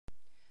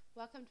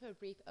Welcome to a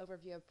brief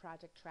overview of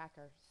Project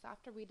Tracker,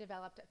 software we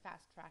developed at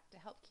FastTrack to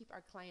help keep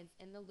our clients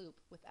in the loop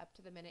with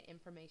up-to-the-minute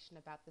information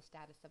about the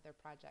status of their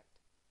project.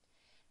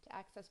 To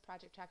access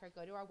Project Tracker,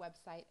 go to our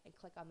website and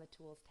click on the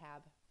Tools tab.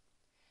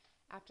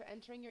 After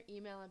entering your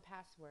email and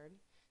password,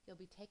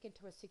 you'll be taken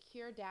to a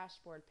secure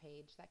dashboard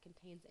page that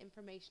contains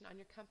information on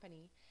your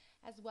company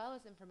as well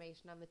as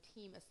information on the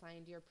team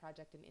assigned to your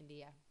project in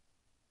India.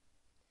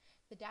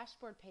 The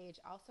dashboard page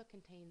also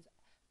contains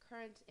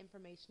current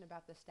information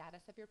about the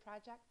status of your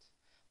project,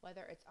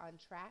 whether it's on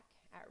track,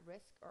 at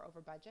risk, or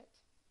over budget.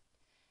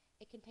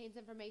 It contains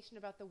information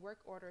about the work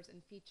orders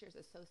and features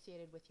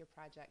associated with your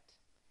project,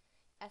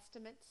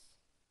 estimates,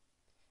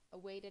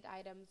 awaited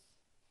items,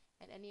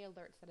 and any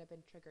alerts that have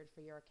been triggered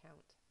for your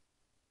account.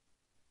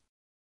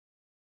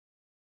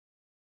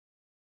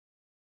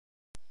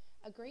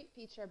 A great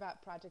feature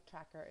about Project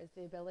Tracker is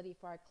the ability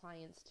for our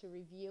clients to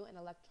review and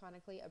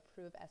electronically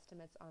approve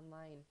estimates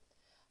online.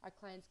 Our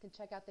clients can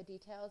check out the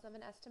details of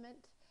an estimate,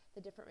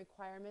 the different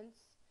requirements,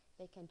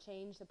 they can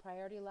change the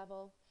priority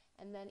level,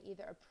 and then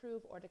either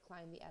approve or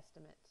decline the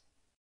estimate.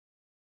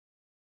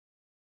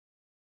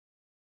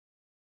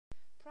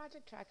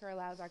 Project Tracker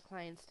allows our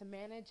clients to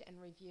manage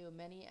and review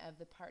many of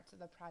the parts of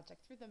the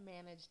project through the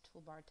Manage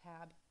Toolbar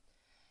tab.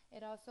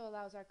 It also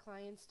allows our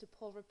clients to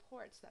pull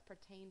reports that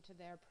pertain to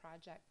their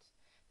project.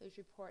 Those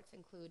reports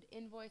include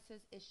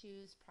invoices,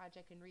 issues,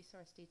 project and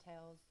resource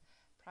details,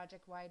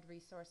 project-wide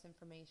resource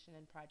information,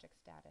 and project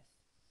status.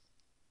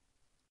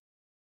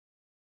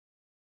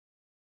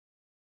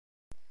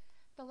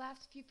 The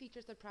last few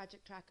features of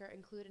Project Tracker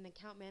include an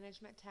Account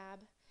Management tab,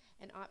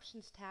 an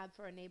Options tab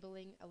for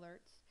enabling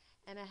alerts,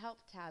 and a Help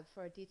tab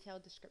for a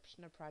detailed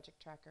description of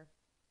Project Tracker.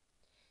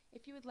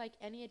 If you would like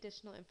any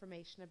additional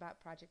information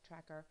about Project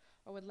Tracker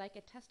or would like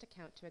a test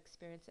account to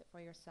experience it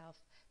for yourself,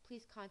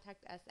 please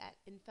contact us at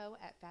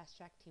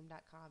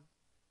info@fasttrackteam.com.